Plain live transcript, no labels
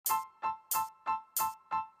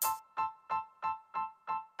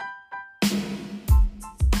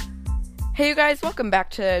Hey you guys, welcome back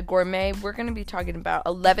to Gourmet. We're going to be talking about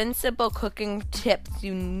 11 simple cooking tips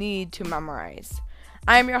you need to memorize.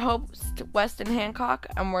 I'm your host, Weston Hancock,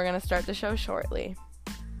 and we're going to start the show shortly.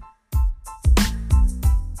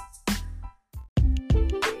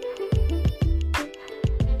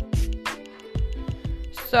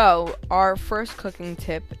 So, our first cooking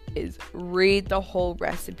tip is read the whole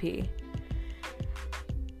recipe.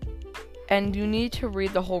 And you need to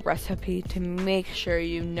read the whole recipe to make sure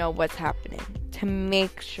you know what's happening, to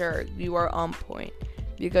make sure you are on point,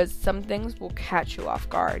 because some things will catch you off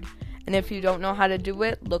guard. And if you don't know how to do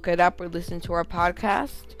it, look it up or listen to our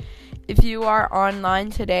podcast. If you are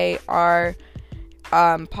online today, our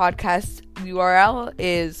podcast URL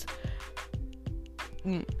is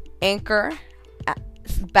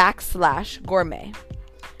Anchor/gourmet.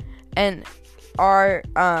 And our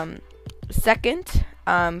second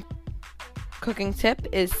cooking tip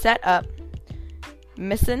is set up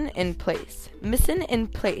mise en place. Mise en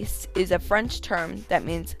place is a French term that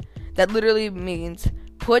literally means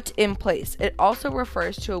put in place. It also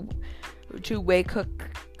refers to way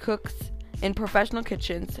cooks in professional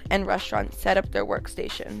kitchens and restaurants set up their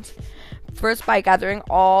workstations. First, by gathering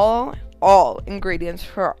all ingredients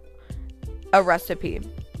for a recipe,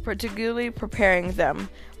 particularly preparing them,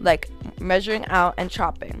 like measuring out and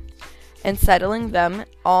chopping, and settling them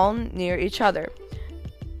all near each other.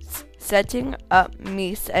 Setting up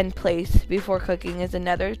mise en place before cooking is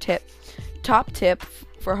another top tip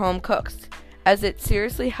for home cooks, as it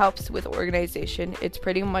seriously helps with organization. It's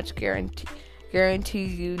pretty much guarantee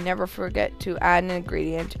you never forget to add an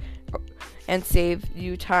ingredient and save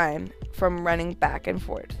you time from running back and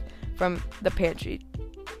forth from the pantry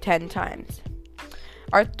 10 times.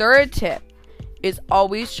 Our third tip is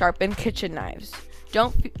always sharpen kitchen knives.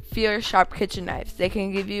 Don't fear sharp kitchen knives. Can they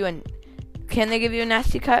give you a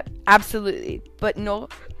nasty cut? Absolutely. But no,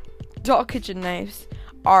 dull kitchen knives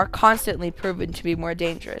are constantly proven to be more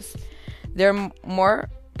dangerous. They're more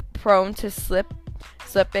prone to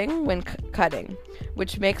slipping when cutting,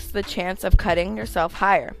 which makes the chance of cutting yourself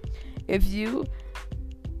higher. If you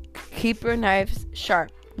keep your knives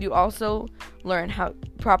sharp, you also learn how to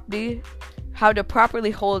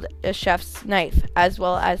properly hold a chef's knife, as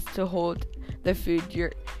well as to hold the food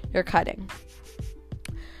you're cutting.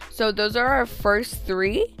 So those are our first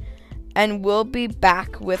three, and we'll be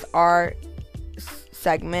back with our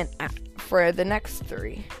segment for the next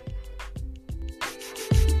three.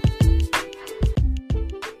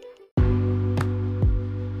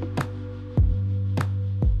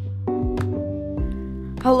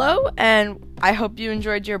 Hello, and I hope you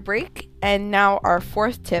enjoyed your break. And now our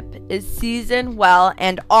fourth tip is season well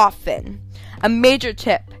and often. A major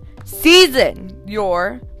tip: season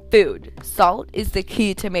your food. Salt is the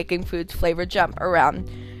key to making food's flavor jump around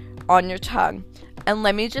on your tongue. And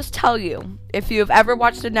let me just tell you, if you have ever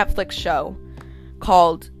watched a Netflix show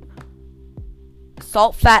called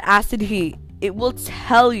Salt, Fat, Acid, Heat, it will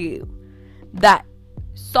tell you that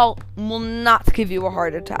salt will not give you a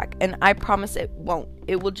heart attack. And I promise it won't.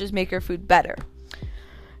 It will just make your food better.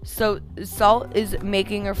 So salt is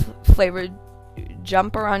making your flavor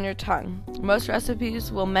jump around your tongue. Most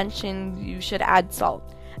recipes will mention you should add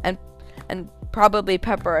salt and probably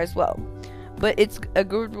pepper as well. But it's a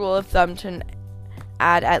good rule of thumb to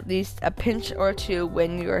add at least a pinch or two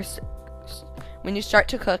when you start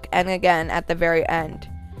to cook, and again at the very end.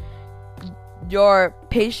 Your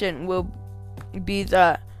patient will be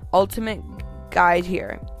the ultimate guide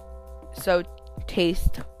here. So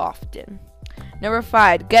taste often. Number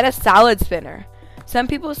 5, get a salad spinner. Some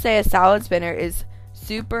people say a salad spinner is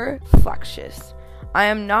super fluxious. I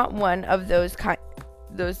am not one of those kind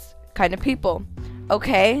of people.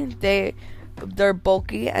 Okay, they're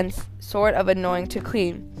bulky and sort of annoying to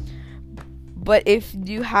clean. But if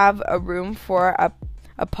you have a room for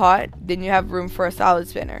a pot, then you have room for a salad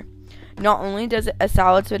spinner. Not only does a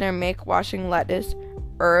salad spinner make washing lettuce,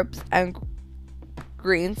 herbs, and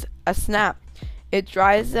greens a snap, it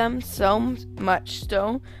dries them so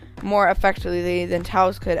more effectively than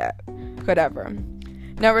towels could ever.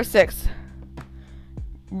 Number 6,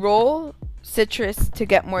 roll citrus to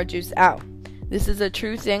get more juice out. This is a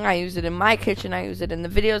true thing. I use it in my kitchen. I use it in the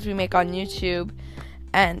videos we make on YouTube.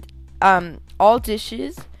 And all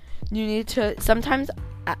dishes, you need to, sometimes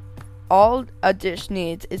all a dish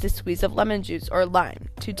needs is a squeeze of lemon juice or lime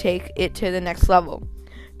to take it to the next level.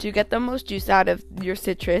 To get the most juice out of your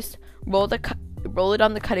citrus, roll it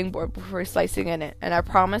on the cutting board before slicing in it. And I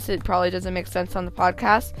promise it probably doesn't make sense on the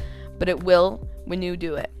podcast, but it will when you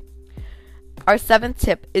do it. Our 7th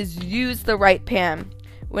tip is use the right pan.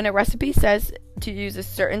 When a recipe says to use a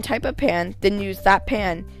certain type of pan, then use that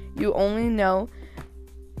pan. You only know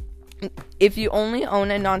If you only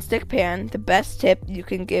own a nonstick pan, the best tip you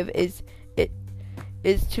can give is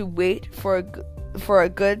to wait for a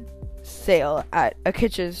good sale at a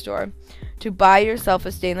kitchen store to buy yourself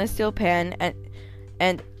a stainless steel pan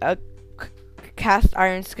and a cast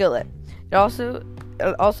iron skillet.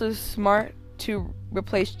 It's also smart to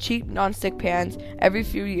replace cheap nonstick pans every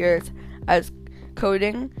few years, as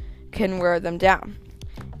coating can wear them down.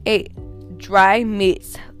 8. Dry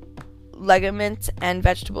meats, legumes, and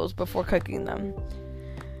vegetables before cooking them.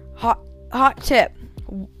 Hot tip: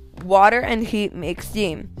 water and heat make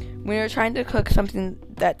steam. When you're trying to cook something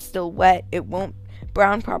that's still wet, it won't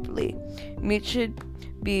brown properly. Meat should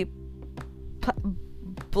be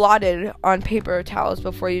blotted on paper towels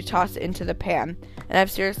before you toss it into the pan. And I've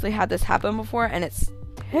seriously had this happen before, and it's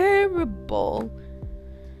terrible.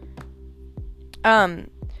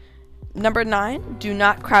 Number 9, do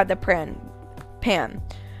not crowd the pan.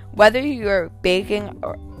 Whether you're baking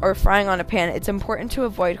or frying on a pan, it's important to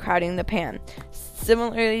avoid crowding the pan.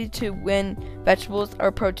 Similarly to when vegetables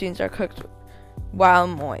or proteins are cooked while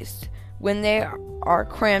moist. When they are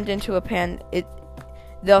crammed into a pan,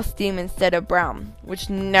 they'll steam instead of brown, which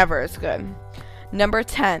never is good. Number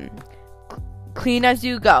 10, clean as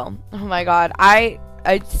you go. Oh my god, I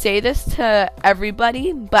say this to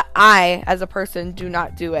everybody, but I, as a person, do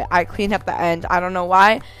not do it. I clean at the end. I don't know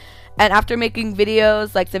why. And after making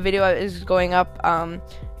videos, like the video is going up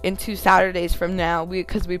in 2 Saturdays from now,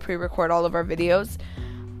 because we pre-record all of our videos,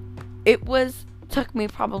 took me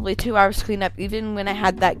probably 2 hours to clean up, even when I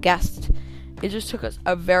had that guest. It just took us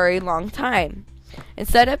a very long time.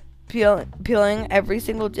 Instead of peeling every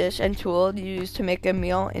single dish and tool you use to make a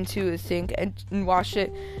meal into a sink and wash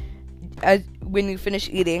it when you finish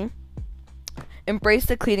eating, embrace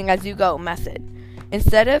the cleaning as you go method.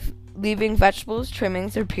 Instead of leaving vegetables,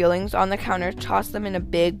 trimmings, or peelings on the counter, toss them in a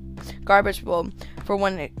big garbage bowl for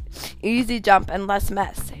one easy dump and less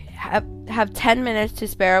mess. Have 10 minutes to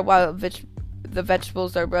spare while the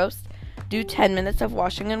vegetables are roast. Do 10 minutes of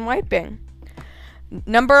washing and wiping.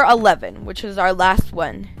 Number 11, which is our last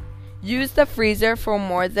one. Use the freezer for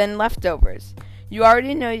more than leftovers. You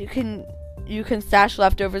already know you can stash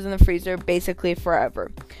leftovers in the freezer basically forever.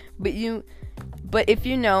 But if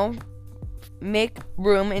you know, make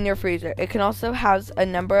room in your freezer. It can also house a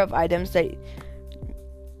number of items that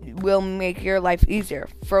will make your life easier.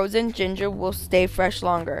 Frozen ginger will stay fresh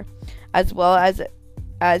longer, as well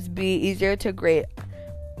as be easier to grate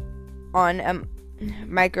on a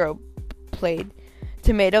microplate.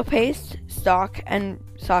 Tomato paste, stock, and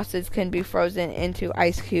sauces can be frozen into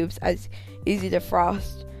ice cubes as easy to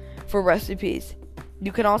frost for recipes.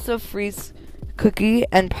 You can also freeze cookie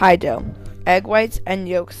and pie dough, egg whites and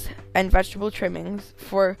yolks, and vegetable trimmings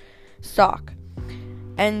for stock,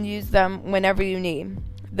 and use them whenever you need.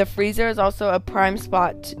 The freezer is also a prime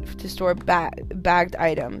spot to store bagged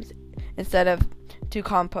items instead of to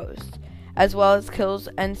compost, as well as kills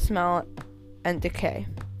and smell and decay.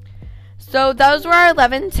 So those were our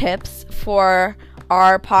 11 tips for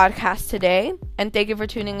our podcast today, and thank you for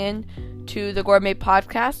tuning in to the Gourmet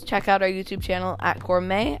Podcast. Check out our YouTube channel at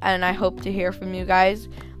Gourmet, and I hope to hear from you guys.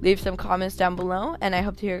 Leave some comments down below, and I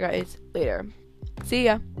hope to hear you guys later. See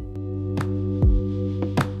ya!